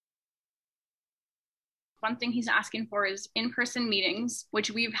One thing he's asking for is in-person meetings,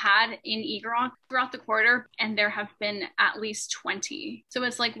 which we've had in Eagle Rock throughout the quarter, and there have been at least 20. So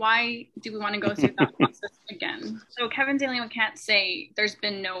it's like, why do we want to go through that process again? So Kevin De Leon can't say there's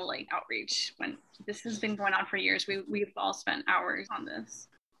been no like outreach when this has been going on for years. We've all spent hours on this.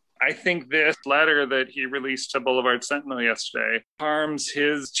 I think this letter that he released to Boulevard Sentinel yesterday harms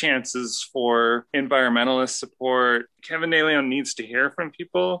his chances for environmentalist support. Kevin De Leon needs to hear from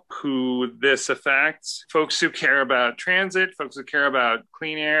people who this affects, folks who care about transit, folks who care about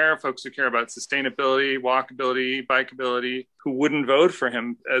clean air, folks who care about sustainability, walkability, bikeability, who wouldn't vote for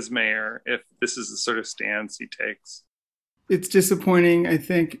him as mayor if this is the sort of stance he takes. It's disappointing, I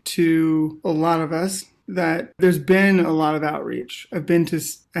think, to a lot of us that there's been a lot of outreach. I've been to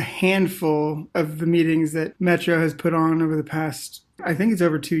a handful of the meetings that Metro has put on over the past, I think it's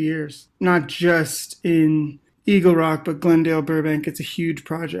over 2 years. Not just in Eagle Rock, but Glendale, Burbank. It's a huge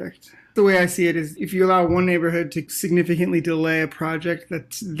project. The way I see it is if you allow one neighborhood to significantly delay a project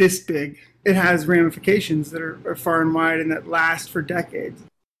that's this big, it has ramifications that are far and wide and that last for decades.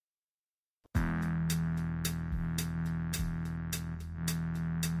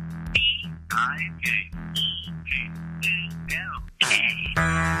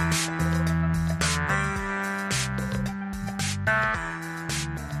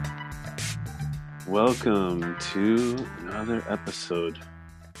 Welcome to another episode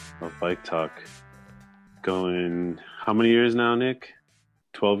of Bike Talk. Going, how many years now, Nick?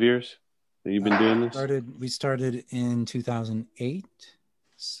 12 years that you've been doing this? We started in 2008,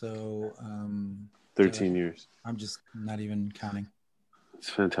 so 13 years. I'm just not even counting. It's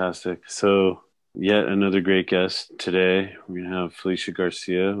fantastic. So, yet another great guest today. We're going to have Felicia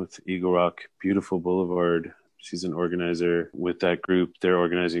Garcia with Eagle Rock Beautiful Boulevard. She's an organizer with that group. They're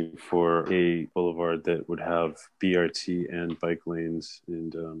organizing for a boulevard that would have BRT and bike lanes.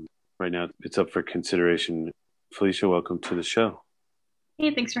 And right now it's up for consideration. Felicia, welcome to the show.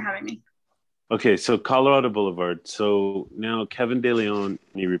 Hey, thanks for having me. Okay, so Colorado Boulevard. So now Kevin De Leon,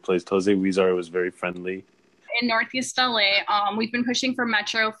 he replaced Jose Huizar, was very friendly. In Northeast LA, we've been pushing for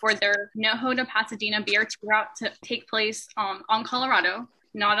Metro for their NoHo to Pasadena BRT route to take place on Colorado,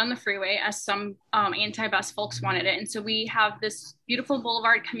 not on the freeway, as some anti-bus folks wanted it. And so we have this beautiful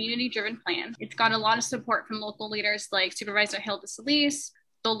boulevard community-driven plan. It's got a lot of support from local leaders like Supervisor Hilda Solis,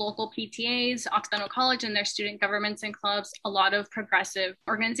 the local PTAs, Occidental College and their student governments and clubs, a lot of progressive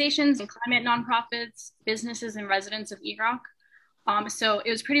organizations and climate nonprofits, businesses and residents of Eagle Rock. So it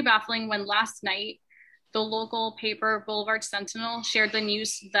was pretty baffling when last night, the local paper Boulevard Sentinel shared the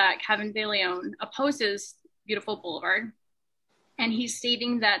news that Kevin De Leon opposes Beautiful Boulevard. And he's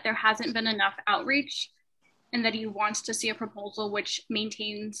stating that there hasn't been enough outreach and that he wants to see a proposal which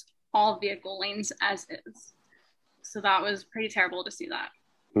maintains all vehicle lanes as is. So that was pretty terrible to see that.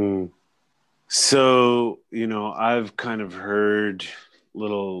 So, I've kind of heard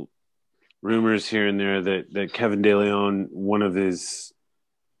little rumors here and there that Kevin De Leon, one of his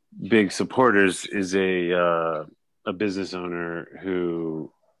big supporters, is a business owner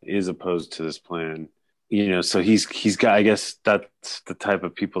who is opposed to this plan. So he's got, I guess that's the type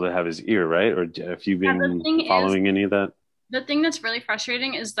of people that have his ear, right? Or have you been following any of that? The thing that's really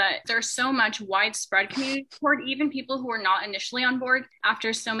frustrating is that there's so much widespread community support, even people who are not initially on board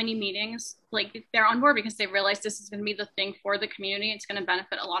after so many meetings, like they're on board because they realize this is going to be the thing for the community. It's going to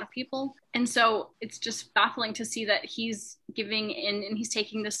benefit a lot of people. And so it's just baffling to see that he's giving in and he's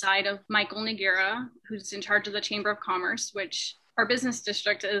taking the side of Michael Noguera, who's in charge of the Chamber of Commerce, which our business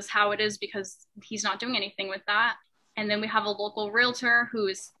district is how it is because he's not doing anything with that. And then we have a local realtor who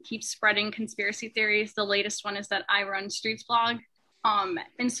keeps spreading conspiracy theories. The latest one is that I Run Streets blog.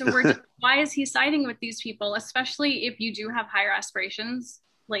 And so why is he siding with these people, especially if you do have higher aspirations,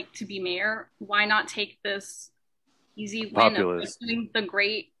 like to be mayor? Why not take this easy win of doing the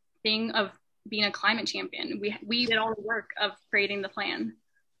great thing of being a climate champion? We did all the work of creating the plan.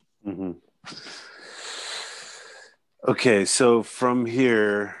 Mm-hmm. Okay, so from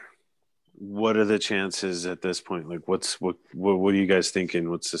here, what are the chances at this point? Like, what are you guys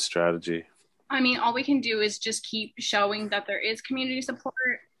thinking? What's the strategy? I mean, all we can do is just keep showing that there is community support.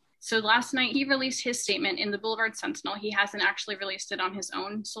 So last night he released his statement in the Boulevard Sentinel. He hasn't actually released it on his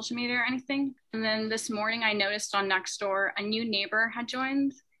own social media or anything. And then this morning I noticed on Nextdoor a new neighbor had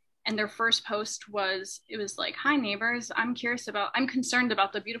joined, and their first post was like, "Hi neighbors, I'm concerned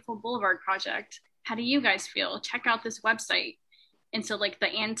about the Beautiful Boulevard project. How do you guys feel? Check out this website." And so like the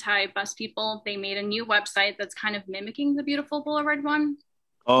anti-bus people, they made a new website that's kind of mimicking the Beautiful Boulevard one.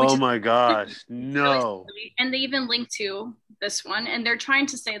 Oh my gosh, no. Really, and they even link to this one, and they're trying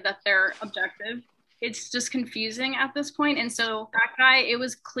to say that they're objective. It's just confusing at this point. And so that guy, it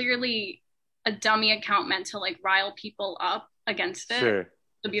was clearly a dummy account meant to like rile people up against it. Sure.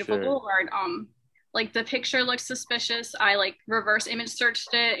 The beautiful Sure. boulevard. Like the picture looks suspicious. I like reverse image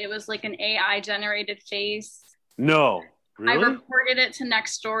searched it. It was like an AI generated face. No, I really? reported it to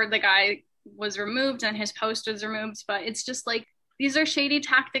Nextdoor. The guy was removed and his post was removed, but it's just like these are shady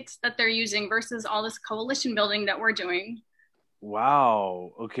tactics that they're using versus all this coalition building that we're doing.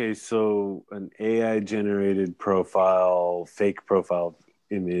 Wow. Okay, so an AI generated profile, fake profile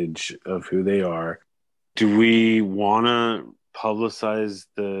image of who they are. Do we want to publicize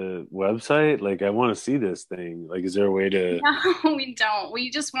the website? Like, I want to see this thing. Like, is there a way to? No, we don't.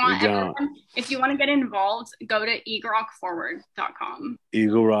 We just want We don't. everyone, if you want to get involved, go to eagrockforward.com.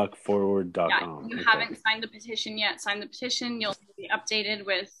 EagleRockForward.com. Yeah, if you Okay. haven't signed the petition yet, sign the petition. You'll be updated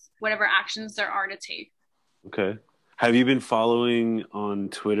with whatever actions there are to take. Okay. Have you been following on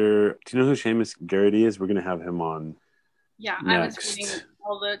Twitter? Do you know who Seamus Garrity is? We're going to have him on. Yeah, Next. I was reading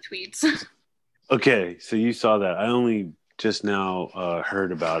all the tweets. Okay, so you saw that. I only just now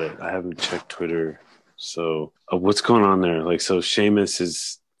heard about it. I haven't checked Twitter. So what's going on there? Like, so Seamus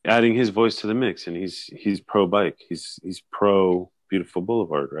is adding his voice to the mix, and he's pro bike. He's pro Beautiful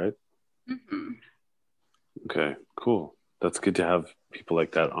Boulevard, right? Mm-hmm. Okay, cool. That's good to have people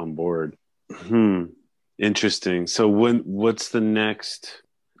like that on board. Interesting. So what's the next?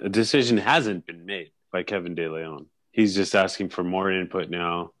 A decision hasn't been made by Kevin De Leon. He's just asking for more input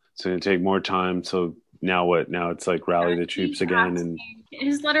now. It's going to take more time. So now what? Now it's like rally the troops again. And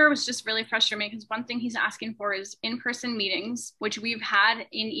his letter was just really frustrating because one thing he's asking for is in-person meetings, which we've had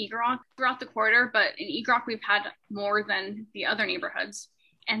in Eagrock throughout the quarter, but in Eagrock we've had more than the other neighborhoods.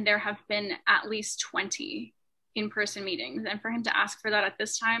 And there have been at least 20 in-person meetings. And for him to ask for that at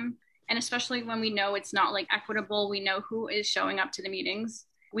this time, and especially when we know it's not like equitable, we know who is showing up to the meetings.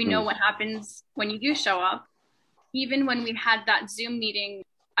 We know what happens when you do show up. Even when we had that Zoom meeting,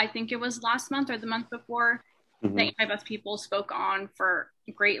 I think it was last month or the month before, the anti-bus people spoke on for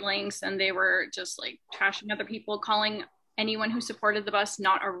great lengths, and they were just like trashing other people, calling anyone who supported the bus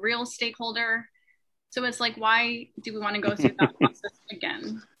not a real stakeholder. So it's like, why do we want to go through that process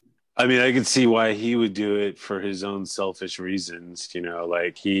again? I mean, I could see why he would do it for his own selfish reasons. You know,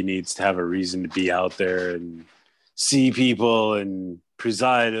 like he needs to have a reason to be out there and see people and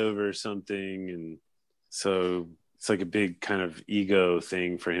preside over something. And so it's like a big kind of ego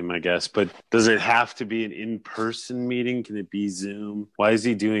thing for him, I guess. But does it have to be an in-person meeting? Can it be Zoom? Why is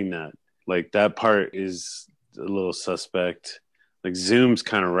he doing that? Like that part is a little suspect. Like Zoom's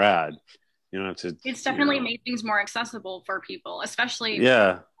kind of rad. You don't have to. It's definitely made things more accessible for people, especially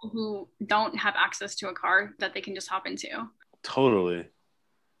people who don't have access to a car that they can just hop into. Totally.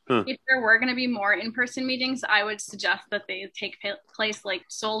 If there were going to be more in-person meetings, I would suggest that they take place like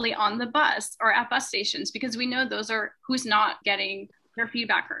solely on the bus or at bus stations, because we know those are who's not getting their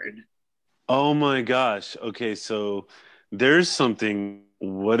feedback heard. Oh my gosh. Okay, so there's something.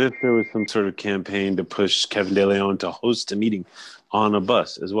 What if there was some sort of campaign to push Kevin De Leon to host a meeting on a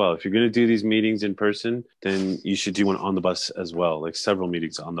bus as well? If you're going to do these meetings in person, then you should do one on the bus as well, like several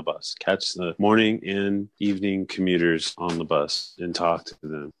meetings on the bus. Catch the morning and evening commuters on the bus and talk to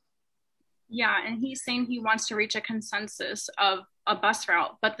them. Yeah, and he's saying he wants to reach a consensus of a bus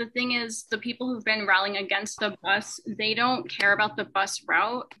route. But the thing is, the people who've been rallying against the bus, they don't care about the bus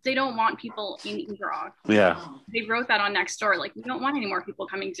route. They don't want people in Eagrock. Yeah. They wrote that on Nextdoor. Like, we don't want any more people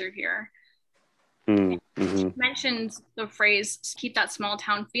coming through here. Mm-hmm. He mentioned the phrase, keep that small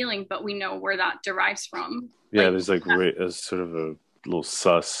town feeling, but we know where that derives from. Yeah, like, there's like a sort of a little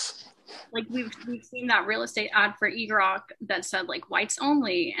sus. Like we've seen that real estate ad for Eagrock that said like whites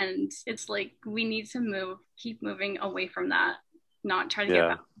only, and it's like we need to keep moving away from that, not try to get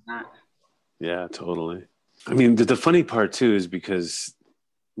back to that. Yeah, totally. I mean, the funny part too is because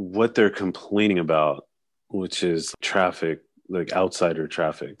what they're complaining about, which is traffic, like outsider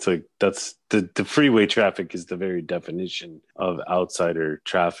traffic. It's like that's the freeway traffic is the very definition of outsider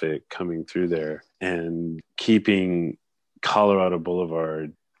traffic coming through there, and keeping Colorado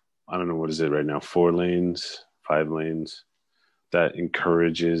Boulevard, I don't know, what is it right now, 4 lanes, 5 lanes, that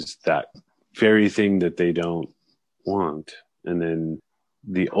encourages that very thing that they don't want. And then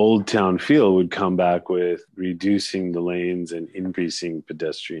the Old Town feel would come back with reducing the lanes and increasing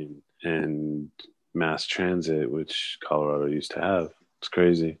pedestrian and mass transit, which Colorado used to have. It's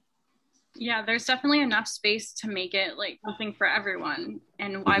crazy. Yeah, there's definitely enough space to make it like something for everyone,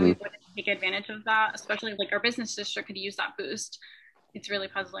 and why we wouldn't take advantage of that, especially like our business district could use that boost. It's really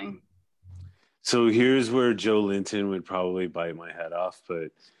puzzling. So here's where Joe Linton would probably bite my head off,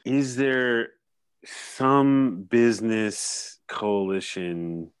 but is there some business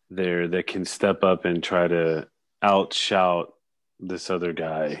coalition there that can step up and try to outshout this other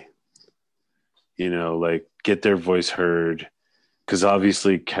guy? like get their voice heard. Because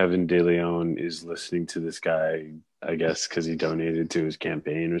obviously Kevin De Leon is listening to this guy, I guess, because he donated to his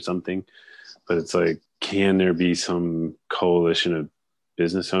campaign or something. But it's like, can there be some coalition of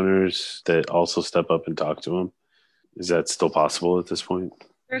business owners that also step up and talk to him? Is that still possible at this point?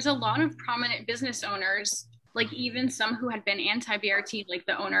 There's a lot of prominent business owners, like even some who had been anti-BRT, like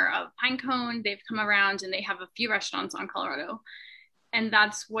the owner of Pinecone. They've come around and they have a few restaurants on Colorado. And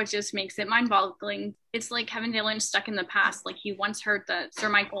that's what just makes it mind-boggling. It's like Kevin De Leon's stuck in the past. Like he once heard that Sir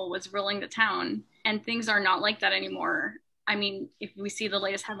Michael was ruling the town, and things are not like that anymore. I mean, if we see the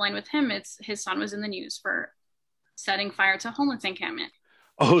latest headline with him, it's his son was in the news for setting fire to a homeless encampment.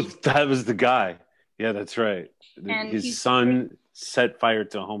 Oh, that was the guy. Yeah, that's right. And his son set fire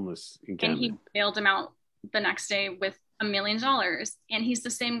to a homeless encampment. And he bailed him out the next day with $1 million. And he's the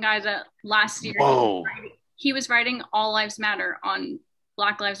same guy that last year he was writing All Lives Matter on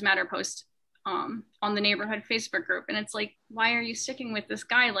Black Lives Matter post on the neighborhood Facebook group. And it's like, why are you sticking with this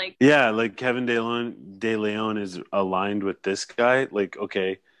guy? Like, yeah, like Kevin De Leon is aligned with this guy. Like,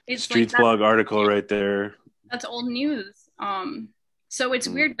 okay, it's Streets like blog article right there. That's old news. So it's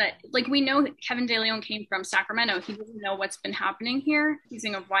weird that, like, we know Kevin De Leon came from Sacramento. He doesn't know what's been happening here.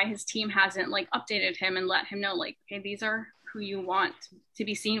 Thinking of why his team hasn't, like, updated him and let him know, like, okay, these are who you want to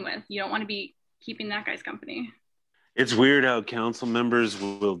be seen with. You don't want to be keeping that guy's company. It's weird how council members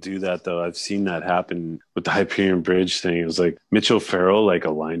will do that, though. I've seen that happen with the Hyperion Bridge thing. It was like Mitchell Farrell, like,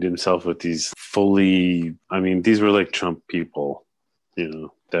 aligned himself with these fully, I mean, these were like Trump people,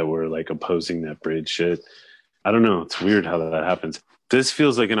 that were like opposing that bridge shit. I don't know. It's weird how that happens. This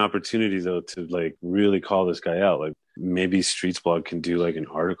feels like an opportunity, though, to like really call this guy out. Like maybe Streets Blog can do like an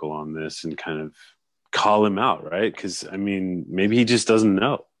article on this and kind of call him out, right? Because I mean, maybe he just doesn't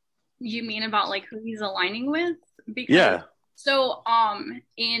know. You mean about like who he's aligning with? Because, yeah. So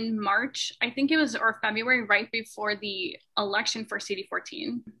in March, I think it was, or February, right before the election for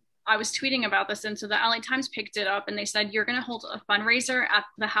CD14, I was tweeting about this, and so the LA Times picked it up and they said, you're going to hold a fundraiser at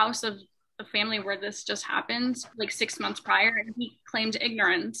the house of the family where this just happened, like 6 months prior, and he claimed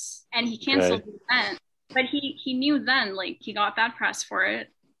ignorance and he canceled the event. But he knew then, like, he got bad press for it,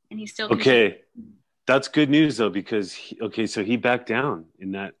 and he still okay. That's good news though, because so he backed down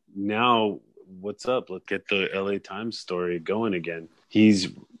in that. Now what's up? Let's get the LA Times story going again. He's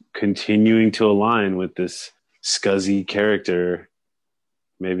continuing to align with this scuzzy character.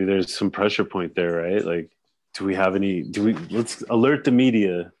 Maybe there's some pressure point there, right? Like, let's alert the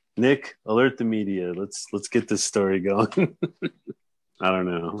media. Nick, alert the media. Let's get this story going. I don't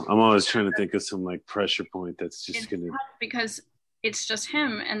know. I'm always trying to think of some like pressure point that's just going to, because it's just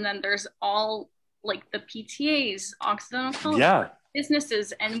him, and then there's all like the PTAs, Occidental Colorado,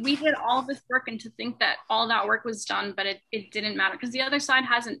 businesses, and we did all this work, and to think that all that work was done, but it didn't matter because the other side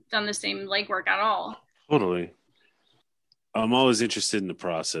hasn't done the same legwork at all. Totally. I'm always interested in the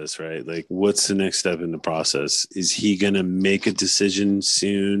process, right? Like, what's the next step in the process? Is he going to make a decision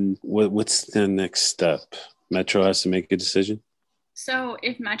soon? What's the next step? Metro has to make a decision? So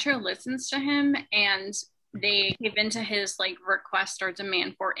if Metro listens to him and they give into his like request or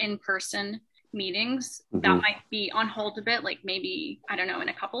demand for in-person meetings, that might be on hold a bit, like maybe, I don't know, in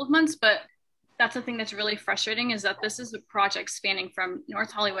a couple of months. But that's the thing that's really frustrating, is that this is a project spanning from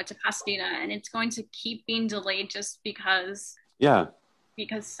North Hollywood to Pasadena, and it's going to keep being delayed just because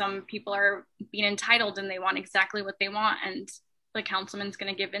some people are being entitled and they want exactly what they want, and the councilman's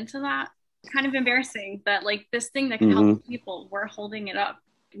going to give into that. It's kind of embarrassing that like this thing that can help people, we're holding it up.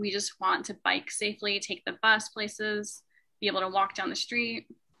 We just want to bike safely, take the bus places, be able to walk down the street.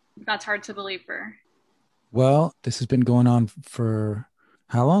 That's hard to believe for. Well, this has been going on for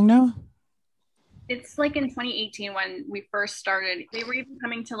how long now? It's like in 2018 when we first started. They were even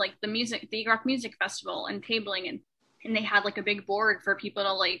coming to like the Eagle Music Festival and tabling, and they had like a big board for people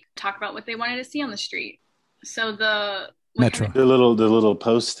to like talk about what they wanted to see on the street. So the Metro, the little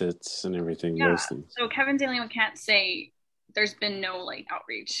post-its and everything. Yeah. Those things. So Kevin De Leon can't say there's been no like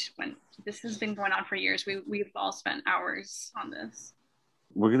outreach when this has been going on for years. We've all spent hours on this.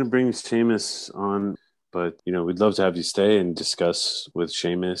 We're gonna bring Seamus on. But, we'd love to have you stay and discuss with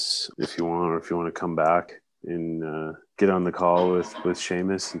Seamus if you want, or if you want to come back and get on the call with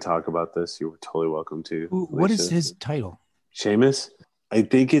Seamus and talk about this. You're totally welcome to. What is his title? Seamus? I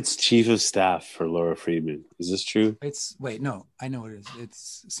think it's Chief of Staff for Laura Friedman. Is this true? No, I know it is.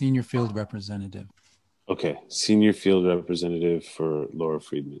 It's Senior Field Representative. Okay, Senior Field Representative for Laura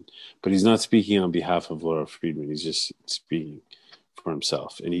Friedman. But he's not speaking on behalf of Laura Friedman. He's just speaking for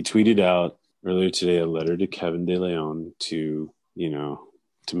himself. And he tweeted out earlier today a letter to Kevin De Leon to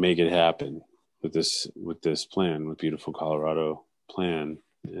make it happen with this plan, with Beautiful Colorado plan.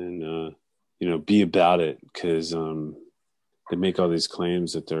 And be about it, because they make all these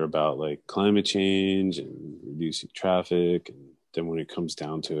claims that they're about like climate change and reducing traffic, and then when it comes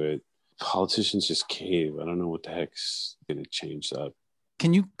down to it, politicians just cave. I don't know what the heck's going to change that.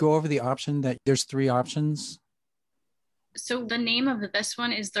 Can you go over the option that there's 3 options? So the name of this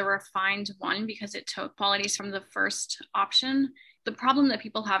one is the refined one because it took qualities from the first option. The problem that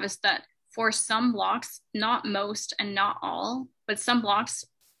people have is that for some blocks, not most and not all, but some blocks,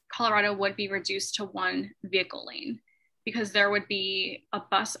 Colorado would be reduced to 1 vehicle lane, because there would be a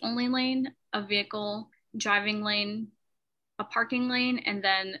bus only lane, a vehicle driving lane, a parking lane, and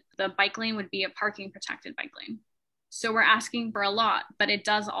then the bike lane would be a parking protected bike lane. So we're asking for a lot, but it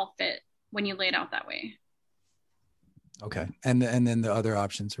does all fit when you lay it out that way. Okay. And then the other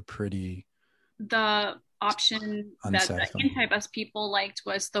options are pretty... The option that the anti-bus people liked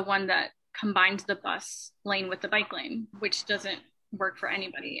was the one that combined the bus lane with the bike lane, which doesn't work for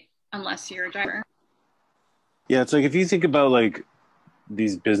anybody unless you're a driver. Yeah, it's like if you think about like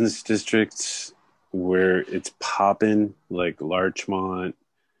these business districts where it's popping, like Larchmont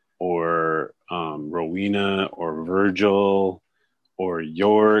or Rowena or Virgil or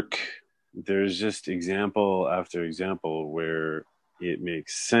York, there's just example after example where it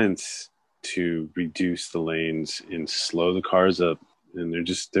makes sense to reduce the lanes and slow the cars up, and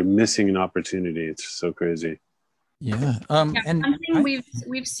they're missing an opportunity. It's so crazy. Yeah. And something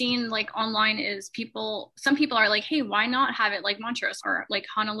we've seen like online is some people are like, hey, why not have it like Montrose or like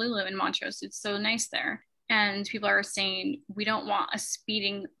Honolulu and Montrose? It's so nice there. And people are saying, we don't want a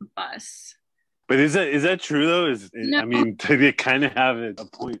speeding bus. But is that true though? No. I mean, they kind of have a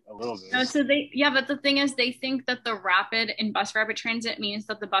point a little bit. No, so but the thing is, they think that the rapid transit means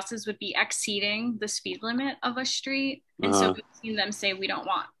that the buses would be exceeding the speed limit of a street. And so we've seen them say, we don't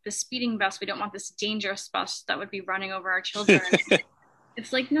want the speeding bus. We don't want this dangerous bus that would be running over our children.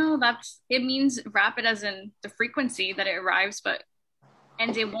 It's like, no, it means rapid as in the frequency that it arrives,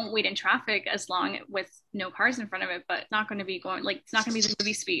 and it won't wait in traffic as long with no cars in front of it, but it's not going to be it's not going to be the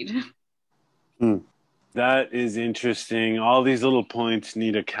movie speed. That is interesting. All these little points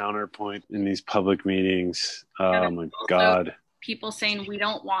need a counterpoint in these public meetings. Oh my God. People saying we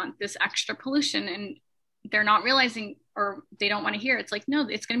don't want this extra pollution, and they're not realizing, or they don't want to hear. It's like, no,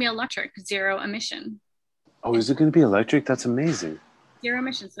 it's going to be electric, 0 emission. Oh, is it going to be electric? That's amazing. 0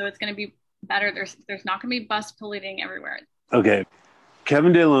 emission. So it's going to be better. There's not going to be bus polluting everywhere. Okay.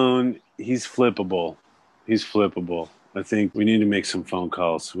 Kevin DeLeon, he's flippable. I think we need to make some phone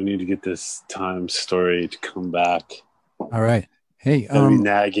calls. We need to get this Times story to come back. All right. Hey,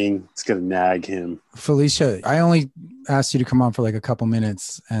 nagging. It's gonna nag him. Felicia, I only asked you to come on for like a couple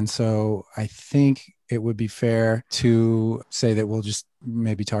minutes, and so I think it would be fair to say that we'll just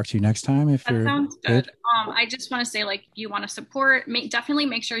maybe talk to you next time if that you're sounds good. I just want to say, like, if you want to support, definitely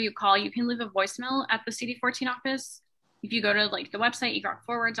make sure you call. You can leave a voicemail at the CD14 office. If you go to like the website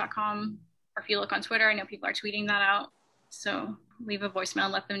egrocforward.com, or if you look on Twitter, I know people are tweeting that out. So leave a voicemail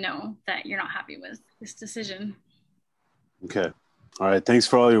and let them know that you're not happy with this decision. Okay. All right. Thanks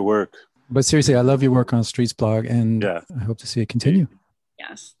for all your work. But seriously, I love your work on Streets Blog, and I hope to see it continue.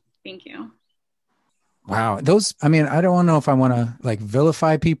 Yes. Thank you. Wow. I don't know if I want to like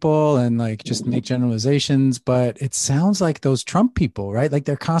vilify people and like just make generalizations, but it sounds like those Trump people, right? Like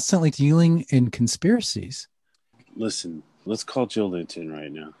they're constantly dealing in conspiracies. Listen, let's call Jill Linton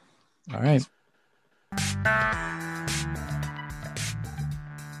right now. All right.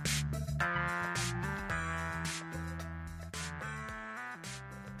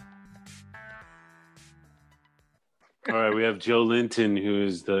 All right, we have Jill Linton, who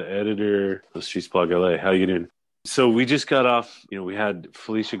is the editor of Streets Blog LA. How you doing? So we just got off, we had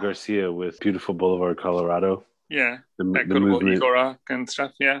Felicia Garcia with Beautiful Boulevard, Colorado. Yeah, the movement. Eagle Rock and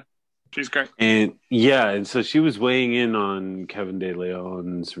stuff, yeah. She's great. And so she was weighing in on Kevin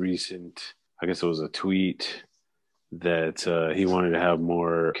DeLeon's recent, I guess it was a tweet, that he wanted to have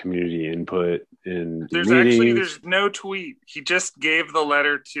more community input in meetings. There's no tweet. He just gave the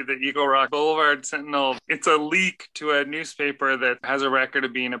letter to the Eagle Rock Boulevard Sentinel. It's a leak to a newspaper that has a record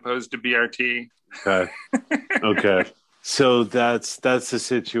of being opposed to BRT. Okay. So that's the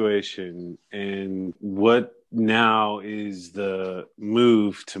situation. And what now is the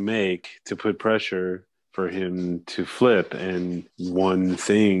move to make to put pressure for him to flip? And one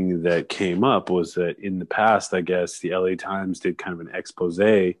thing that came up was that in the past, I guess the LA Times did kind of an expose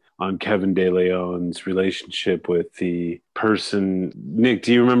on Kevin DeLeon's relationship with the person. Nick,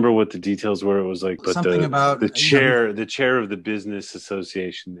 do you remember what the details were? It was like, but something about the chair of the business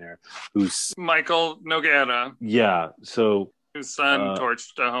association there, who's Michael Noguera. Yeah. So his son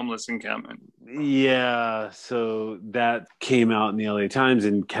torched a homeless encampment. Yeah, so that came out in the LA Times,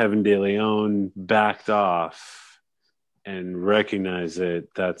 and Kevin De Leon backed off and recognized that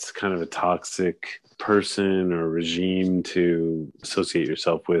that's kind of a toxic person or regime to associate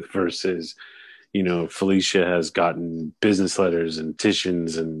yourself with versus, Felicia has gotten business letters and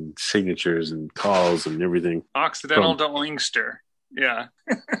petitions and signatures and calls and everything. Occidental to Oinkster. Yeah.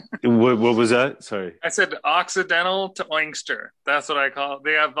 What was that? Sorry. I said Occidental to Oinkster. That's what I call it.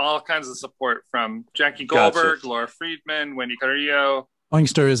 They have all kinds of support from Jackie Goldberg, Gotcha. Laura Friedman, Wendy Carrillo.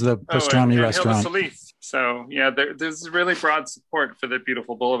 Oinkster is the pastrami and restaurant. Hilda Salif. So, yeah, there's really broad support for the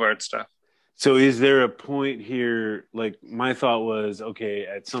beautiful Boulevard stuff. So is there a point here, like my thought was, okay,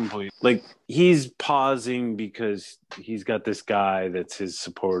 at some point, like he's pausing because he's got this guy that's his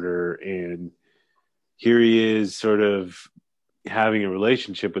supporter, and here he is sort of having a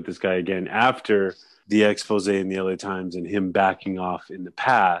relationship with this guy again after the expose in the LA Times and him backing off in the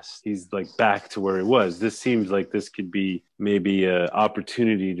past. He's like back to where he was. This seems like this could be maybe an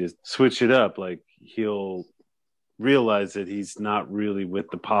opportunity to switch it up. Like he'll realize that he's not really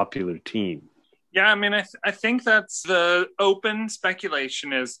with the popular team. Yeah, I mean, I think that's the open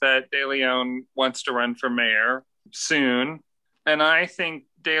speculation is that De Leon wants to run for mayor soon. And I think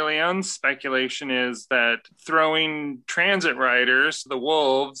De Leon's speculation is that throwing transit riders, the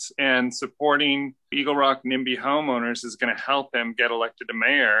wolves, and supporting Eagle Rock NIMBY homeowners is going to help him get elected to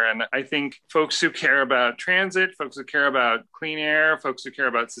mayor. And I think folks who care about transit, folks who care about clean air, folks who care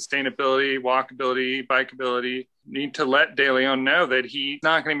about sustainability, walkability, bikeability, need to let De Leon know that he's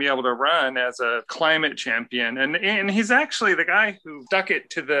not going to be able to run as a climate champion. And he's actually the guy who stuck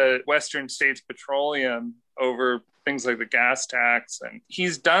it to the Western States Petroleum over things like the gas tax. And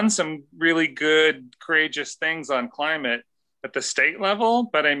he's done some really good, courageous things on climate at the state level.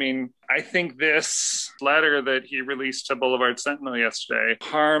 But I mean, I think this letter that he released to Boulevard Sentinel yesterday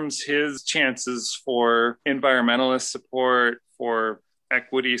harms his chances for environmentalist support, for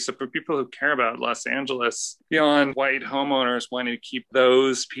equity, so for people who care about Los Angeles beyond white homeowners wanting to keep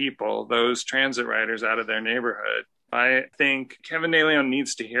those people, those transit riders out of their neighborhood. I think Kevin De Leon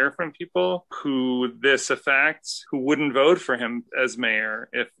needs to hear from people who this affects, who wouldn't vote for him as mayor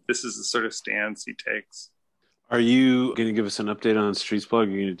if this is the sort of stance he takes. Are you going to give us an update on Streets Blog?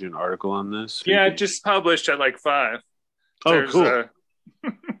 Are you going to do an article on this? Yeah, it just published at like 5. Oh, cool.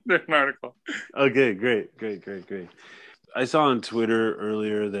 There's an article. Okay, great. I saw on Twitter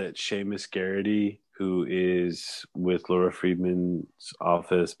earlier that Seamus Garrity, who is with Laura Friedman's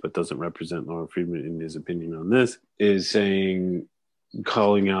office but doesn't represent Laura Friedman in his opinion on this, is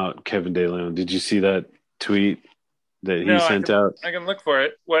calling out Kevin De Leon. Did you see that tweet that he sent out? I can look for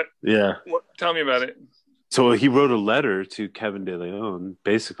it. What? Yeah. Tell me about it. So he wrote a letter to Kevin De Leon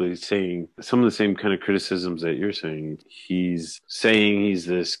basically saying some of the same kind of criticisms that you're saying. He's saying he's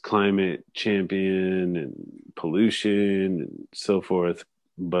this climate champion and pollution and so forth,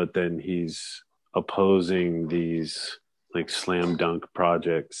 but then he's opposing these like slam dunk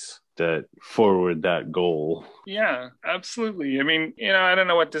projects that forward that goal. Yeah, absolutely. I mean, I don't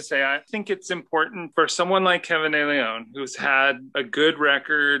know what to say. I think it's important for someone like Kevin De Leon, who's had a good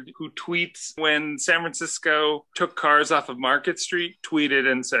record, who tweets when San Francisco took cars off of Market Street,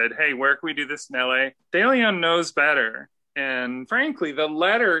 tweeted and said, hey, where can we do this in LA? De Leon knows better. And frankly, the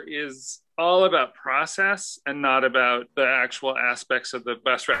letter is all about process and not about the actual aspects of the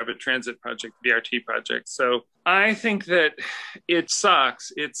Bus Rapid Transit project, BRT project. So I think that it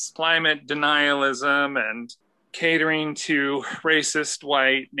sucks. It's climate denialism and catering to racist,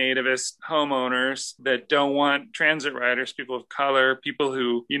 white, nativist homeowners that don't want transit riders, people of color, people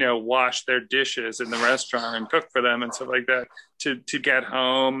who, wash their dishes in the restaurant and cook for them and stuff like that to get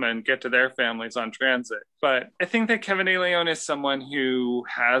home and get to their families on transit. But I think that Kevin De Leon is someone who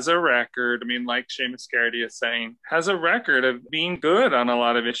has a record, like Seamus Garrity is saying, has a record of being good on a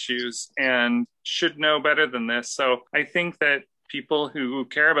lot of issues and should know better than this. So I think that people who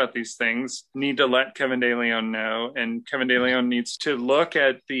care about these things need to let Kevin De Leon know, and Kevin De Leon needs to look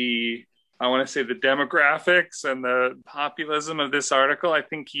at the demographics and the populism of this article. I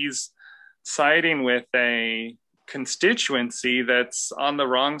think he's siding with a constituency that's on the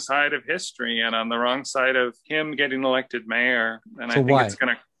wrong side of history and on the wrong side of him getting elected mayor. And so I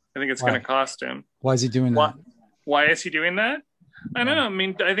think it's gonna cost him. Why is he doing that? Why is he doing that? I don't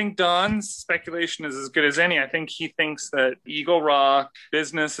know. I think Don's speculation is as good as any. I think he thinks that Eagle Rock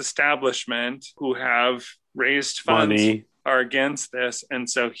business establishment who have raised funds are against this, and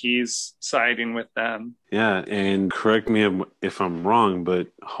so he's siding with them. Yeah, and correct me if I'm wrong, but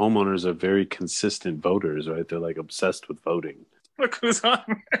homeowners are very consistent voters, right? They're like obsessed with voting. Look who's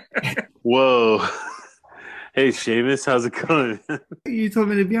on. Whoa. Hey, Seamus, how's it going? You told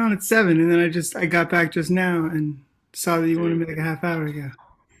me to be on at 7, and then I got back just now and saw that you wanted me like a half hour ago.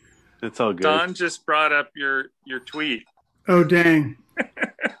 It's all good. Don just brought up your tweet. Oh, dang.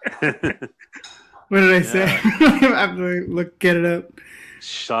 What did I say? I have to get it up.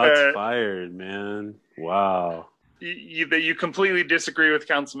 Shots fired, man. Wow. You completely disagree with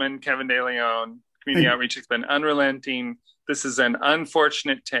Councilman Kevin De Leon. Community outreach has been unrelenting. This is an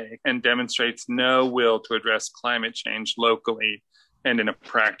unfortunate take and demonstrates no will to address climate change locally and in a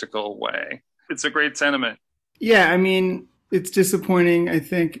practical way. It's a great sentiment. Yeah, I mean, it's disappointing, I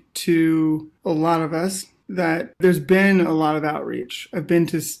think, to a lot of us that there's been a lot of outreach. I've been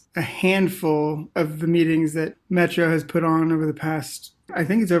to a handful of the meetings that Metro has put on over the past, I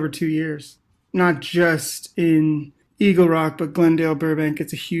think it's over 2 years. Not just in Eagle Rock, but Glendale, Burbank.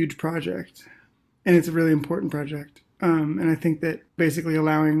 It's a huge project, and it's a really important project. And I think that basically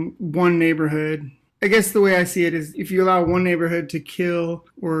allowing one neighborhood, I guess the way I see it is if you allow one neighborhood to kill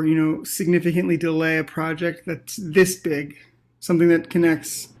or, significantly delay a project that's this big, something that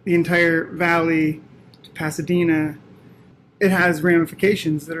connects the entire valley to Pasadena, it has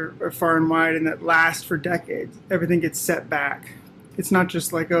ramifications that are far and wide and that last for decades. Everything gets set back. It's not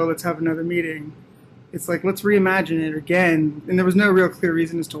just like, oh, let's have another meeting. It's like, let's reimagine it again. And there was no real clear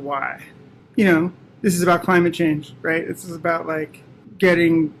reason as to why. This is about climate change, right? This is about like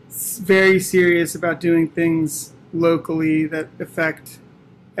getting very serious about doing things locally that affect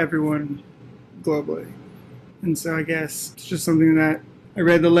everyone globally. And so I guess it's just something that I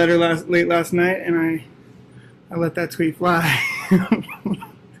read the letter late last night and I let that tweet fly.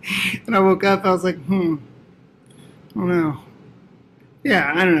 And I woke up, I was like, I don't know.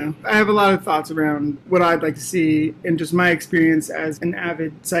 Yeah, I don't know. I have a lot of thoughts around what I'd like to see and just my experience as an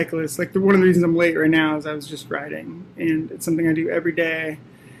avid cyclist. Like one of the reasons I'm late right now is I was just riding, and it's something I do every day.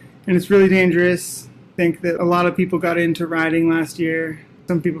 And it's really dangerous. I think that a lot of people got into riding last year.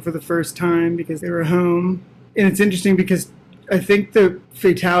 Some people for the first time because they were home. And it's interesting because I think the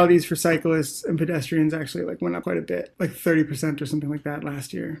fatalities for cyclists and pedestrians actually went up quite a bit, like 30% or something like that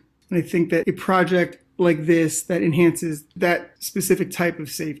last year. And I think that a project like this that enhances that specific type of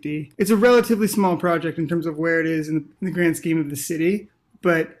safety, it's a relatively small project in terms of where it is in the grand scheme of the city,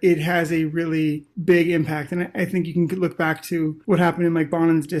 but it has a really big impact. And I think you can look back to what happened in Mike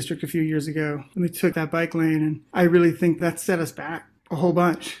Bonin's district a few years ago when they took that bike lane. And I really think that set us back a whole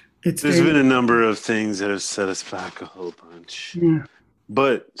bunch. There's been a number of things that have set us back a whole bunch. Yeah.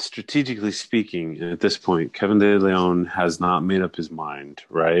 But strategically speaking, at this point, Kevin De Leon has not made up his mind,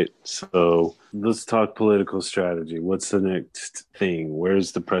 right? So let's talk political strategy. What's the next thing?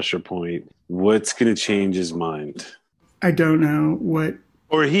 Where's the pressure point? What's going to change his mind? I don't know what.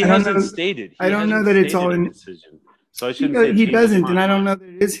 Or he hasn't stated. I don't know that it's all in decision. So I shouldn't say he doesn't, and I don't know that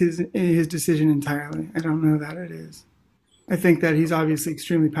it is his decision entirely. I don't know that it is. I think that he's obviously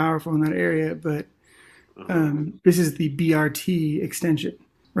extremely powerful in that area, but this is the BRT extension,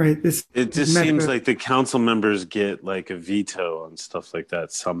 right? It just seems like the council members get like a veto on stuff like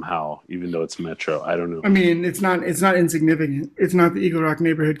that somehow, even though it's Metro. I don't know. I mean, it's not insignificant. It's not the Eagle Rock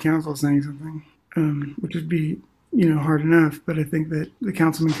Neighborhood Council saying something, which would be hard enough. But I think that the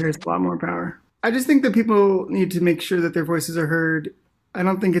councilman carries a lot more power. I just think that people need to make sure that their voices are heard. I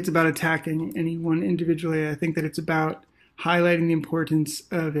don't think it's about attacking anyone individually. I think that it's about highlighting the importance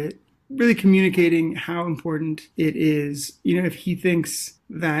of it, really communicating how important it is. If he thinks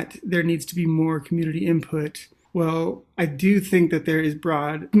that there needs to be more community input, well, I do think that there is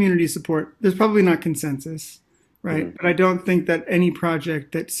broad community support. There's probably not consensus, right? Mm-hmm. But I don't think that any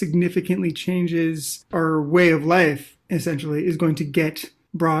project that significantly changes our way of life, essentially, is going to get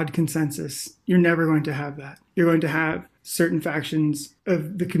broad consensus. You're never going to have that. You're going to have certain factions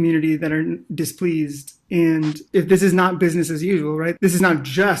of the community that are displeased. And if this is not business as usual, right? This is not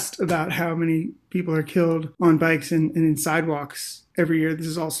just about how many people are killed on bikes and in sidewalks every year. This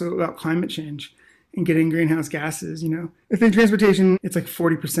is also about climate change and getting greenhouse gases. If in transportation, it's like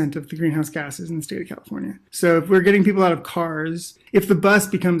 40% of the greenhouse gases in the state of California. So if we're getting people out of cars, if the bus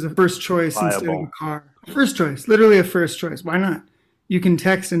becomes a first choice instead of a car, first choice, literally a first choice, why not? You can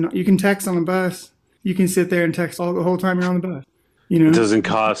text on the bus. You can sit there and text the whole time you're on the bus. It doesn't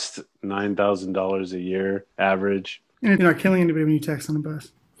cost $9,000 a year average. And you're not killing anybody when you text on the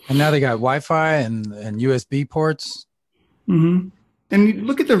bus. And now they got Wi-Fi and USB ports. Mm-hmm. And you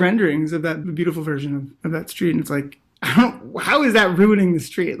look at the renderings of that beautiful version of that street, and it's like, how is that ruining the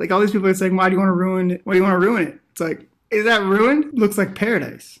street? Like all these people are saying, why do you want to ruin it? Why do you want to ruin it? It's like, is that ruined? Looks like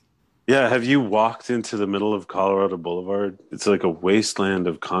paradise. Yeah, have you walked into the middle of Colorado Boulevard? It's like a wasteland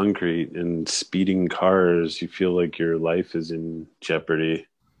of concrete and speeding cars. You feel like your life is in jeopardy.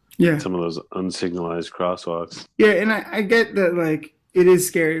 Yeah. Some of those unsignalized crosswalks. Yeah, and I get that, like, it is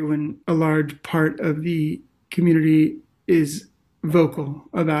scary when a large part of the community is vocal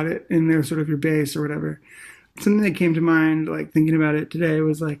about it and they're sort of your base or whatever. Something that came to mind, like, thinking about it today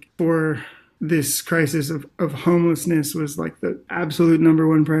was, like, for this crisis of homelessness was, like, the absolute number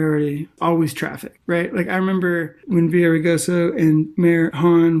one priority, always traffic, right? Like, I remember when Villaraigosa and Mayor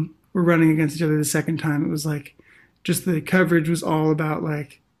Hahn were running against each other the second time, it was, like, just the coverage was all about,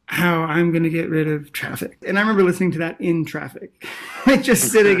 like, how I'm going to get rid of traffic. And I remember listening to that in traffic, like just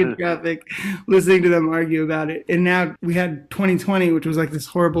sitting in traffic, listening to them argue about it. And now we had 2020, which was like this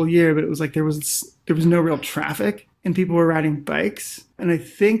horrible year, but it was like there was no real traffic and people were riding bikes. And I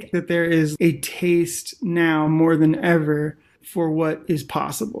think that there is a taste now more than ever for what is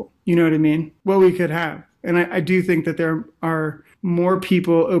possible. You know what I mean? What we could have. And I do think that there are more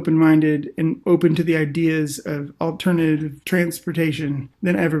people open-minded and open to the ideas of alternative transportation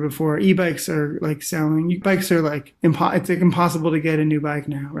than ever before. E-bikes are like selling. Bikes are like, it's like impossible to get a new bike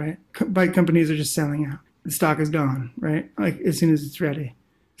now, right? Bike companies are just selling out. The stock is gone, right? Like as soon as it's ready.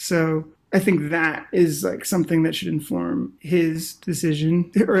 So I think that is like something that should inform his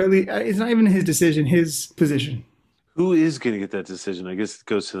decision, or at least it's not even his decision, his position. Who is going to get that decision? I guess it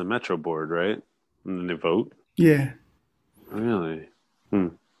goes to the Metro board, right? And then they vote? Yeah. Really?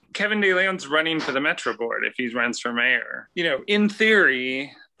 Kevin De Leon's running for the Metro board if he runs for mayor. You know, in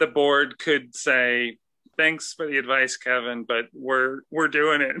theory, the board could say, thanks for the advice, Kevin, but we're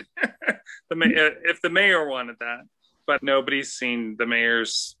doing it. If the mayor wanted that. But nobody's seen the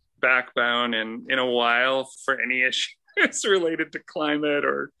mayor's backbone in a while for any issue. It's related to climate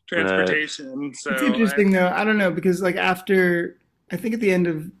or transportation. So it's interesting, though. I don't know, because like I think at the end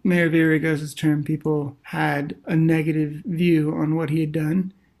of Mayor Villaraigosa's term, people had a negative view on what he had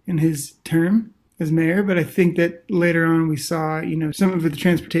done in his term as mayor. But I think that later on we saw, you know, some of the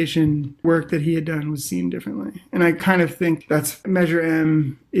transportation work that he had done was seen differently. And I kind of think that's Measure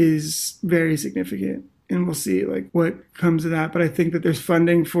M is very significant. And we'll see like what comes of that. But I think that there's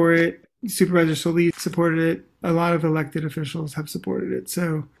funding for it. Supervisor Solis supported it. A lot of elected officials have supported it.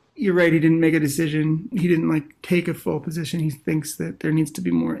 So you're right, he didn't make a decision. He didn't like take a full position. He thinks that there needs to be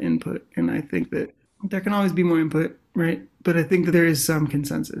more input. And I think that there can always be more input, right? But I think that there is some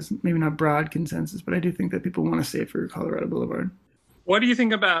consensus, maybe not broad consensus, but I do think that people want to stay for Colorado Boulevard. What do you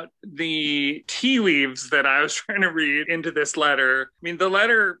think about the tea leaves that I was trying to read into this letter? I mean, the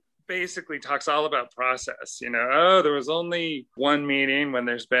letter basically talks all about process. You know, oh, there was only one meeting when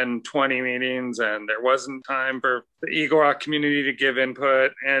there's been 20 meetings and there wasn't time for the Eagle Rock community to give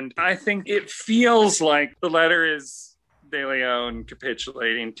input. And I think it feels like the letter is De Leon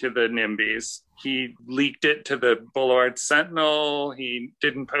capitulating to the NIMBYs. He leaked it to the Boulevard Sentinel. He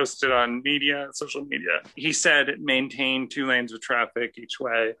didn't post it on social media. He said it maintained 2 lanes of traffic each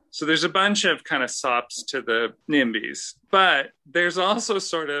way. So there's a bunch of kind of sops to the NIMBYs. But there's also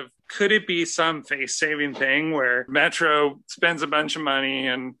sort of, could it be some face-saving thing where Metro spends a bunch of money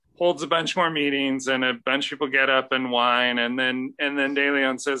and holds a bunch more meetings and a bunch of people get up and whine and then De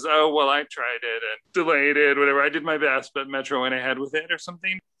Leon says, oh, well, I tried it and delayed it, whatever. I did my best, but Metro went ahead with it or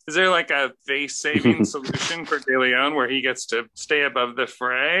something. Is there like a face-saving solution for De Leon where he gets to stay above the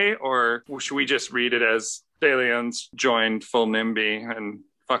fray? Or should we just read it as De Leon's joined full NIMBY and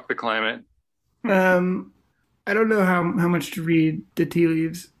fuck the climate? I don't know how much to read the tea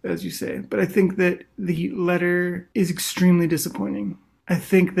leaves, as you say, but I think that the letter is extremely disappointing. I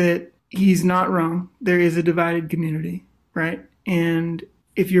think that he's not wrong. There is a divided community, right? And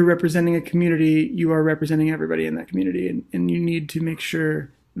if you're representing a community, you are representing everybody in that community, and you need to make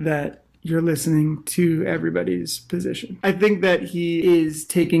sure that you're listening to everybody's position. I think that he is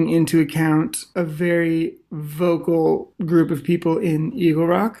taking into account a very vocal group of people in Eagle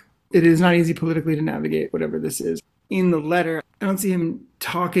Rock. It is not easy politically to navigate whatever this is. In the letter, I don't see him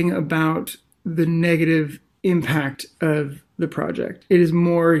talking about the negative impact of the project. It is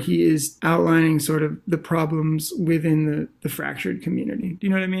more he is outlining sort of the problems within the fractured community. Do you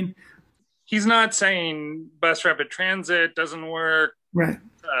know what I mean? He's not saying bus rapid transit doesn't work. Right.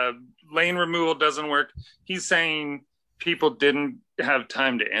 Lane removal doesn't work. He's saying people didn't have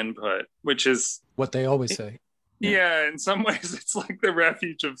time to input, which is what they always say. Yeah, in some ways, it's like the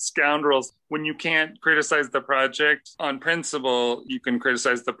refuge of scoundrels. When you can't criticize the project on principle, you can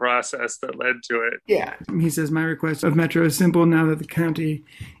criticize the process that led to it. Yeah. He says, my request of Metro is simple. Now that the county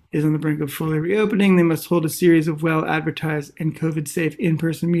is on the brink of fully reopening, they must hold a series of well-advertised and COVID-safe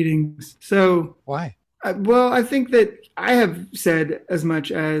in-person meetings. So why? Well, I think that I have said as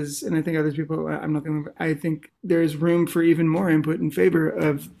much as, and I think other people, I'm not going to, I think there's room for even more input in favor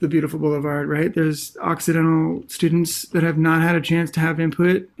of the beautiful boulevard, right? There's Occidental students that have not had a chance to have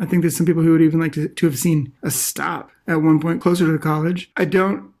input. I think there's some people who would even like to have seen a stop at one point closer to the college. I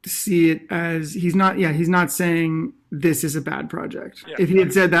don't see it as, he's not saying this is a bad project. Yeah. If he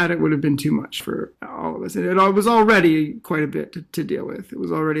had said that, it would have been too much for all of us. It was already quite a bit to deal with. It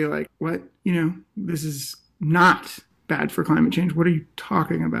was already like, what? This is not bad for climate change. What are you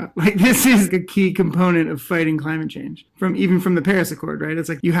talking about? Like, this is a key component of fighting climate change even from the Paris Accord, right? It's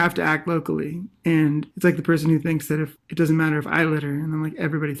like you have to act locally. And it's like the person who thinks that if it doesn't matter if I litter, and then like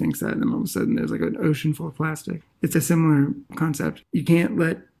everybody thinks that, and then all of a sudden there's like an ocean full of plastic. It's a similar concept. You can't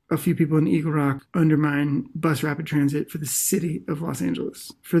let a few people in Eagle Rock undermine bus rapid transit for the city of Los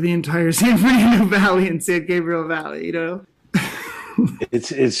Angeles, for the entire San Fernando Valley and San Gabriel Valley,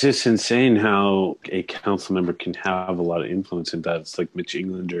 It's just insane how a council member can have a lot of influence in that. It's like Mitch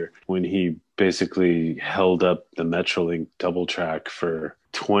Englander when he basically held up the Metrolink double track for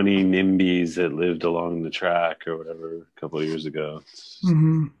 20 NIMBYs that lived along the track or whatever a couple of years ago.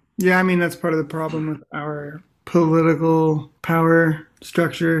 Mm-hmm. Yeah, I mean, that's part of the problem with our political power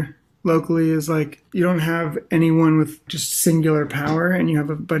structure locally is like you don't have anyone with just singular power, and you have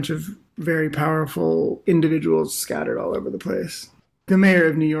a bunch of very powerful individuals scattered all over the place. The mayor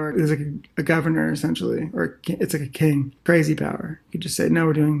of New York is like a governor essentially, or it's like a king. Crazy power. You just say, no,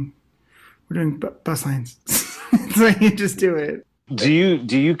 we're doing bus lanes. It's like you just do it. Do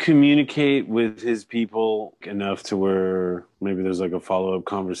you communicate with his people enough to where maybe there's like a follow-up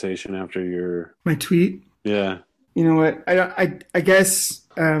conversation after my tweet? Yeah. You know what? I guess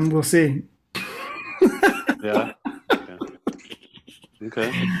we'll see. Yeah.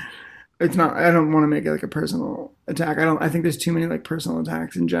 Okay. It's not. I don't want to make it like a personal attack. I think there's too many like personal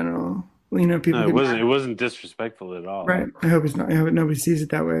attacks in general. People. No, it wasn't disrespectful at all. Right. I hope it's not. I hope nobody sees it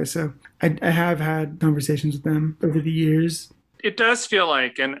that way. So I have had conversations with them over the years. It does feel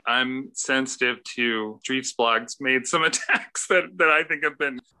like, and I'm sensitive to Streets blogs made some attacks that I think have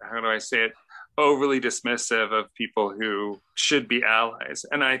been, how do I say it, overly dismissive of people who should be allies.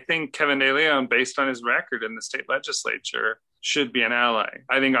 And I think Kevin De Leon, based on his record in the state legislature, should be an ally.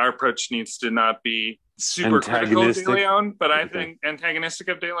 I think our approach needs to not be super critical of De Leon, but I think antagonistic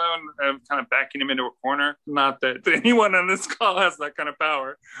of De Leon, kind of backing him into a corner. Not that anyone on this call has that kind of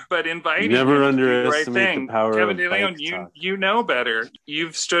power, but inviting him to do the right thing. Kevin De Leon, you know better.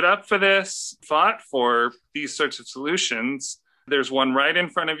 You've stood up for this, fought for these sorts of solutions. There's one right in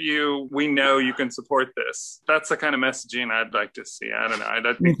front of you. We know you can support this. That's the kind of messaging I'd like to see. I don't know. I'd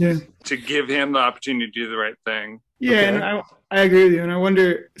like to give him the opportunity to do the right thing. Yeah, okay. And I agree with you. And I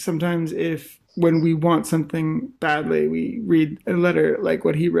wonder sometimes if when we want something badly, we read a letter like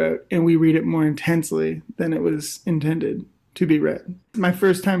what he wrote and we read it more intensely than it was intended to be read. My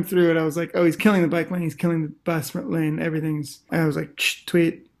first time through it, I was like, oh, he's killing the bike lane. He's killing the bus lane. I was like,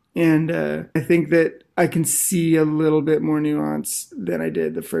 tweet. And I think that I can see a little bit more nuance than I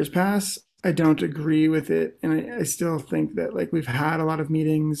did the first pass. I don't agree with it. And I still think that like we've had a lot of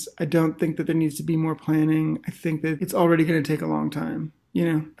meetings. I don't think that there needs to be more planning. I think that it's already going to take a long time. I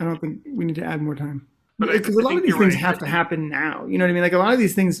don't think we need to add more time. Because a lot of these things have to happen now. You know what I mean? Like a lot of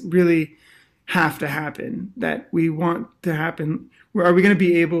these things really have to happen that we want to happen. Are we going to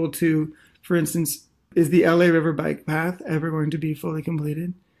be able to, for instance, is the LA River bike path ever going to be fully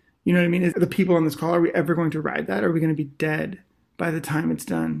completed? You know what I mean? Is the people on this call, are we ever going to ride that? Or are we going to be dead by the time it's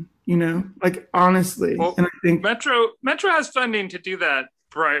done? Like honestly. Well, and I think Metro has funding to do that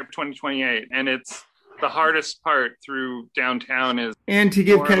prior to 2028. And it's the hardest part through downtown is. And to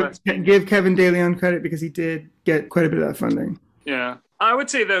give Kevin De Leon credit because he did get quite a bit of that funding. Yeah. I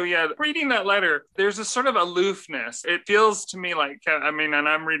would say, though, reading that letter, there's a sort of aloofness. It feels to me like, and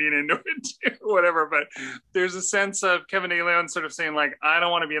I'm reading into it too, whatever, but there's a sense of Kevin De Leon sort of saying, like, I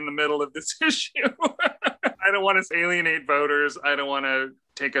don't want to be in the middle of this issue. I don't want to alienate voters. I don't want to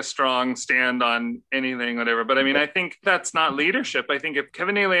take a strong stand on anything, whatever. But I think that's not leadership. I think if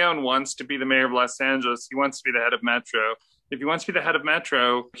Kevin De Leon wants to be the mayor of Los Angeles, he wants to be the head of Metro. If he wants to be the head of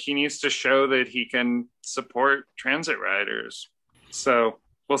Metro, he needs to show that he can support transit riders. So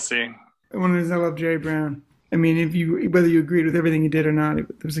we'll see. One is I love Jerry Brown. Whether you agreed with everything he did or not, it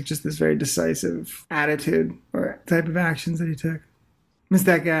was like just this very decisive attitude or type of actions that he took. Miss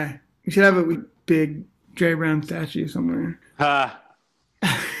that guy. We should have a big Jerry Brown statue somewhere.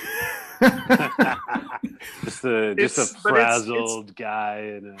 just a frazzled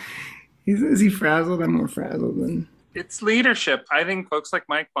guy. Is he frazzled? I'm more frazzled than It's leadership. I think folks like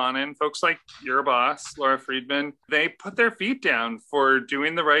Mike Bonin, folks like your boss, Laura Friedman, they put their feet down for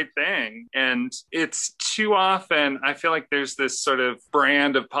doing the right thing. And it's too often, I feel like there's this sort of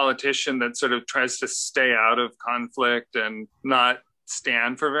brand of politician that sort of tries to stay out of conflict and not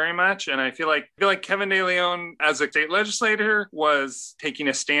stand for very much. And I feel like Kevin De Leon as a state legislator was taking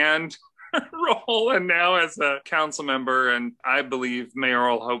a stand role, and now as a council member and I believe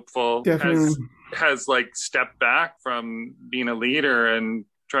mayoral hopeful has like stepped back from being a leader and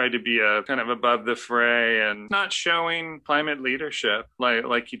tried to be a kind of above the fray and not showing climate leadership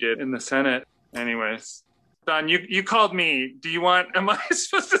like you did in the Senate. Anyways, Don, you called me. Am I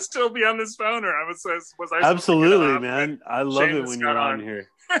supposed to still be on this phone, or was I absolutely, man? I love it when you're on here.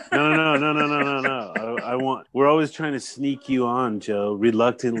 No. We're always trying to sneak you on, Joe,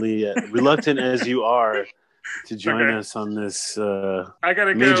 reluctant as you are, to join us on this. I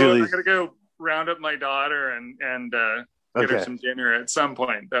gotta go round up my daughter and get her some dinner at some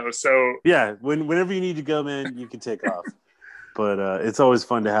point, though. So yeah, whenever you need to go, man, you can take off. But it's always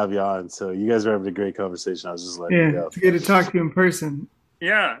fun to have you on. So you guys are having a great conversation. I was just letting you go. It's good to talk to you in person.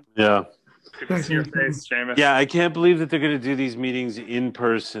 Yeah. Good to see your face, Seamus. Yeah, I can't believe that they're going to do these meetings in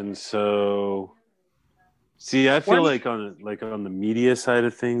person. So, see, I feel like on the media side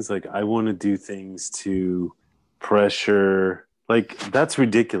of things, like I want to do things to pressure. Like that's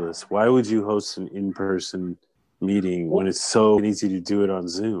ridiculous. Why would you host an in-person meeting when it's so easy to do it on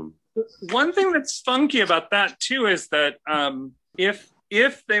Zoom? One thing that's funky about that too is that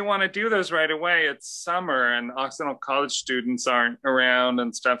if they want to do those right away, it's summer and Occidental College students aren't around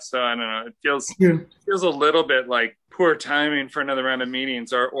and stuff. So I don't know. It feels a little bit like poor timing for another round of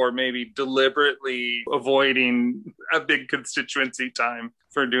meetings, or maybe deliberately avoiding a big constituency time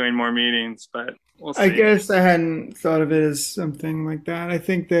for doing more meetings. But we'll see. I guess I hadn't thought of it as something like that.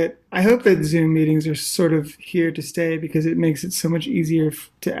 I hope that Zoom meetings are sort of here to stay because it makes it so much easier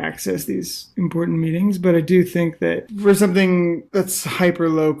to access these important meetings. But I do think that for something that's hyper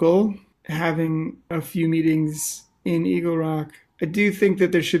local, having a few meetings in Eagle Rock, I do think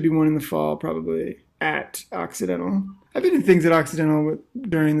that there should be one in the fall, probably at Occidental. I've been to things at Occidental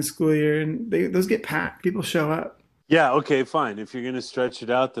during the school year, and those get packed. People show up. Yeah, okay, fine. If you're going to stretch it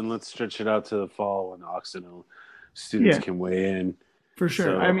out, then let's stretch it out to the fall when Occidental students can weigh in. For sure.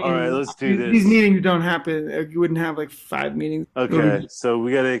 So, I mean, all right, let's do this. These meetings don't happen. You wouldn't have like 5 meetings. Okay, so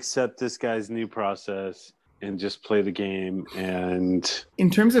we got to accept this guy's new process and just play the game. And in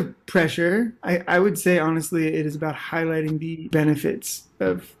terms of pressure, I would say, honestly, it is about highlighting the benefits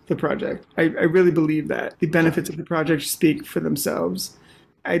of the project. I really believe that. The benefits of the project speak for themselves.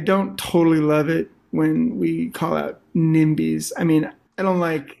 I don't totally love it when we call out NIMBYs. I mean, I don't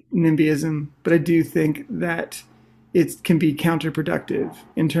like NIMBYism, but I do think that it can be counterproductive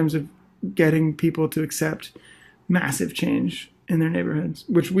in terms of getting people to accept massive change in their neighborhoods,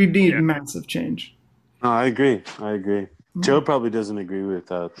 which we need massive change. No, I agree. Joe probably doesn't agree with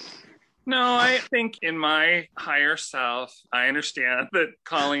that. No, I think in my higher self, I understand that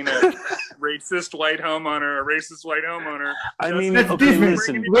calling a racist white homeowner. I mean, that's different.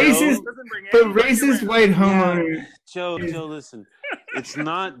 Racist white homeowner. Joe, listen. It's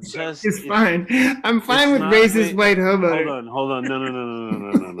not just. It's fine. I'm fine with racist white homeowner. Hold on.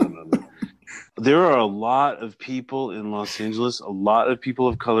 No. There are a lot of people in Los Angeles, a lot of people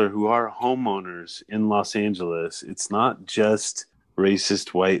of color who are homeowners in Los Angeles. It's not just racist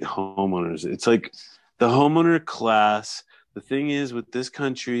white homeowners. It's like the homeowner class. The thing is with this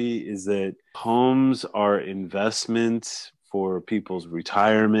country is that homes are investments for people's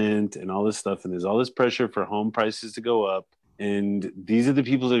retirement and all this stuff. And there's all this pressure for home prices to go up. And these are the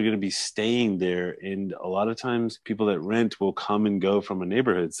people that are going to be staying there. And a lot of times people that rent will come and go from a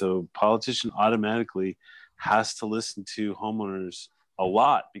neighborhood. So politician automatically has to listen to homeowners a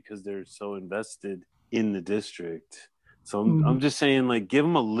lot because they're so invested in the district. So I'm just saying, like, give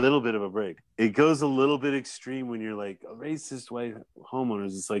them a little bit of a break. It goes a little bit extreme when you're like a racist white homeowners.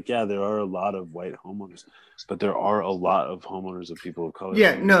 It's like, yeah, there are a lot of white homeowners, but there are a lot of homeowners of people of color.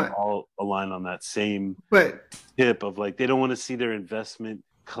 Yeah, no, all align on that same tip of like they don't want to see their investment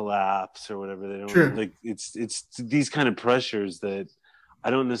collapse or whatever. They don't like it's these kind of pressures that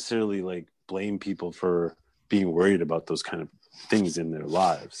I don't necessarily like blame people for being worried about those kind of things in their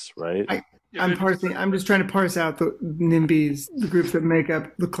lives, right? I'm just trying to parse out the NIMBYs, the groups that make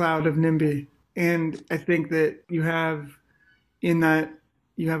up the cloud of NIMBY. And I think that you have a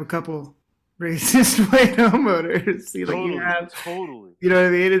couple racist white homeowners. You know what I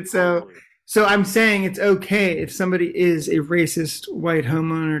mean? And so I'm saying it's okay if somebody is a racist white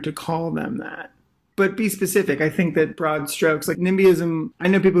homeowner to call them that. But be specific. I think that broad strokes, like NIMBYism, I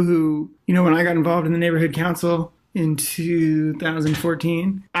know people who, when I got involved in the neighborhood council, in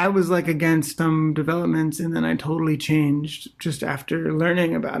 2014. I was like against some developments, and then I totally changed just after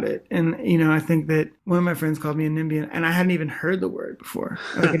learning about it. And I think that one of my friends called me a NIMBY, and I hadn't even heard the word before.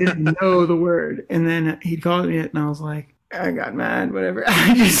 Like, I didn't know the word, and then he called me it, and I was like, I got mad, whatever.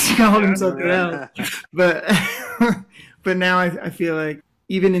 I just called him something else. But but now I feel like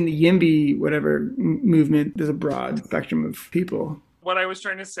even in the YIMBY whatever movement, there's a broad spectrum of people. What I was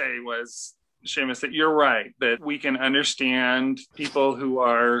trying to say was, Seamus, that you're right, that we can understand people who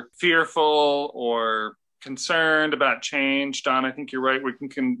are fearful or concerned about change. Don, I think you're right.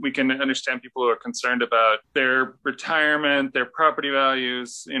 We can understand people who are concerned about their retirement, their property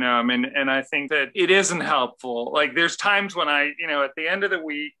values, and I think that it isn't helpful. Like, there's times when at the end of the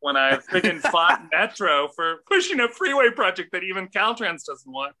week, when I've freaking fought Metro for pushing a freeway project that even Caltrans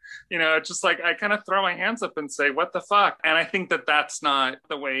doesn't want, it's just like, I kind of throw my hands up and say, what the fuck? And I think that that's not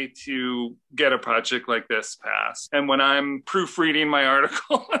the way to get a project like this passed. And when I'm proofreading my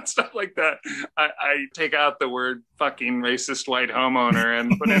article and stuff like that, I take out the word fucking racist white homeowner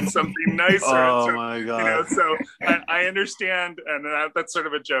and put in something nicer. Oh my God. So I understand, and that's sort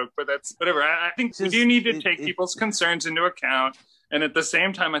of a joke, but that's whatever. I think we do need to take people's concerns into account. And at the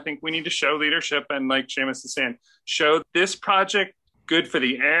same time, I think we need to show leadership, and like Seamus is saying, show this project good for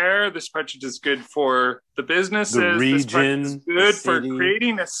the air. This project is good for the businesses. The region, this project is good for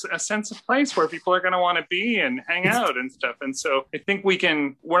creating a sense of place where people are going to want to be and hang out and stuff. And so I think we're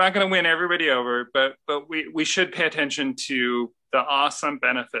not going to win everybody over, but we should pay attention to the awesome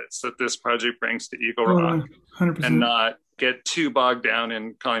benefits that this project brings to Eagle Rock 100%. and not get too bogged down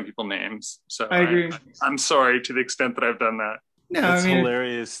in calling people names. So I agree. I'm sorry to the extent that I've done that. No, it's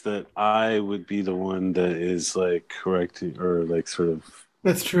hilarious that I would be the one that is like correcting or like sort of.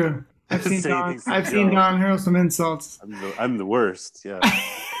 That's true. I've seen Don hurl some insults. I'm the worst. Yeah.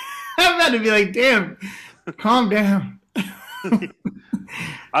 I'm about to be like, damn, calm down.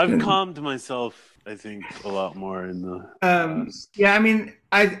 I've calmed myself, I think, a lot more in the. Yeah, I mean,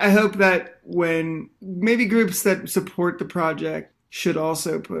 I hope that when maybe groups that support the project should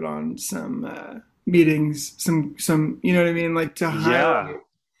also put on some meetings, some you know what I mean, like to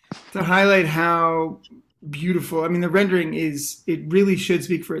highlight how beautiful. I mean, the rendering it really should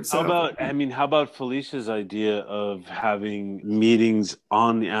speak for itself. How about Felicia's idea of having meetings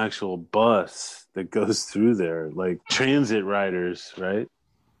on the actual bus that goes through there, like transit riders, right?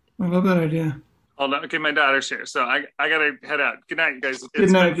 I love that idea. Hold on. Okay, my daughter's here, so I gotta head out. Good night, you guys. Good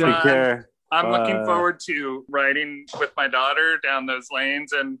night. Take care. I'm looking forward to riding with my daughter down those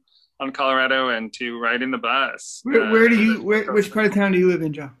lanes and on Colorado, and to ride in the bus. Which part of town do you live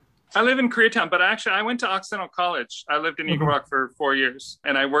in, Joe? I live in Koreatown, but actually I went to Occidental College. I lived in Eagle Rock for 4 years,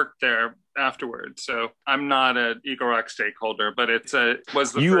 and I worked there afterwards. So I'm not an Eagle Rock stakeholder, but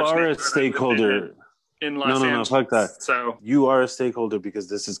you are a stakeholder in Los Angeles. No, fuck that. So you are a stakeholder because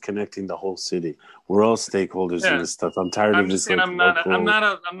this is connecting the whole city. We're all stakeholders in this stuff. I'm tired of this. I'm not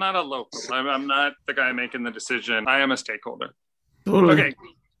a local. I'm not the guy making the decision. I am a stakeholder. Totally. Okay.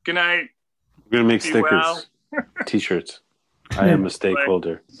 Good night. We're gonna make stickers, T-shirts. I am a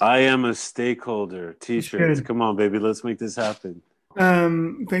stakeholder. I am a stakeholder. T-shirts. Come on, baby. Let's make this happen.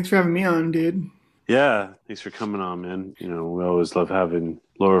 Thanks for having me on, dude. Yeah, thanks for coming on, man. We always love having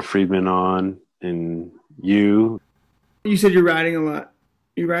Laura Friedman on, and you. You said you're riding a lot.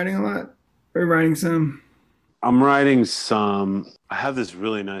 You riding a lot, or riding some? I'm riding some. I have this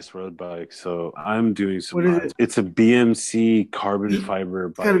really nice road bike, so I'm doing some. What is it? It's a BMC carbon fiber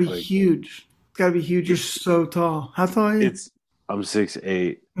bike. It's gotta be huge. It's gotta be huge. You're so tall. How tall are you? I'm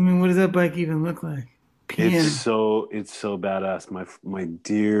 6'8". I mean, what does that bike even look like? It's so badass. My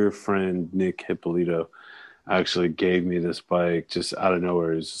dear friend Nick Hippolito actually gave me this bike just out of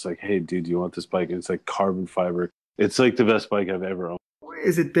nowhere. He's just like, "Hey, dude, do you want this bike?" And it's like carbon fiber. It's like the best bike I've ever owned.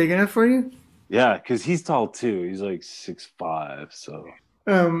 Is it big enough for you? Yeah, because he's tall too. He's like 6'5". So.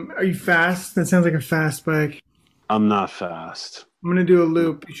 Are you fast? That sounds like a fast bike. I'm not fast. I'm gonna do a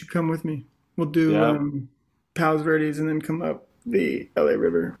loop. You should come with me. We'll do Palos Verdes and then come up the LA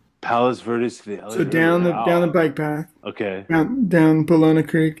River. Palos Verdes to the LA River. So down the bike path. Okay. Down Bologna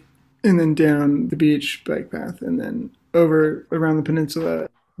Creek, and then down the beach bike path, and then over around the peninsula,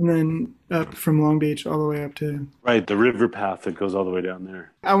 and then up from Long Beach all the way up to the river path that goes all the way down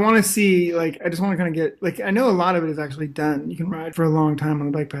there. I want to see, I just want to kind of get, I know a lot of it is actually done. You can ride for a long time on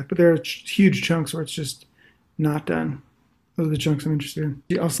the bike path, but there are huge chunks where it's just not done. Those are the chunks I'm interested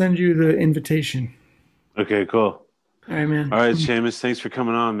in. I'll send you the invitation. Okay, cool. All right, man. All right, Seamus, thanks for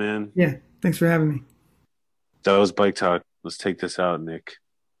coming on, man. Yeah, thanks for having me. That was Bike Talk. Let's take this out, Nick.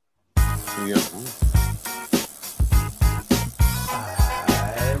 Here you go.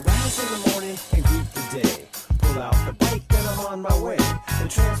 I rise in the morning and greet the day. Pull out on my way. And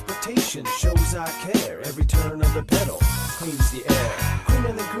transportation shows I care. Every turn of the pedal cleans the air.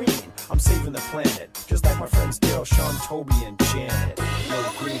 Greener than green, I'm saving the planet. Just like my friends Dale, Sean, Toby, and Janet.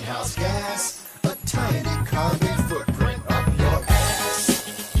 No greenhouse gas, a tiny carbon footprint up your ass.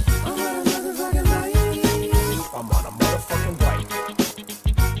 I'm on a motherfucking bike. I'm on a motherfucking bike.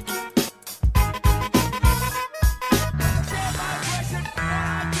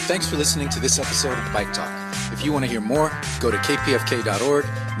 Thanks for listening to this episode of Bike Talk. If you want to hear more, go to kpfk.org,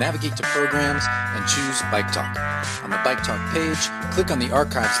 navigate to programs, and choose Bike Talk. On the Bike Talk page, click on the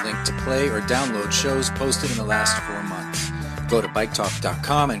archives link to play or download shows posted in the last 4 months. Go to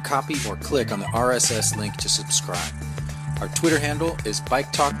biketalk.com and copy or click on the RSS link to subscribe. Our Twitter handle is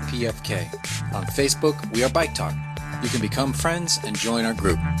BikeTalkPFK. On Facebook, we are Bike Talk. You can become friends and join our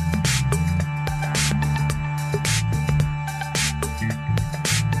group.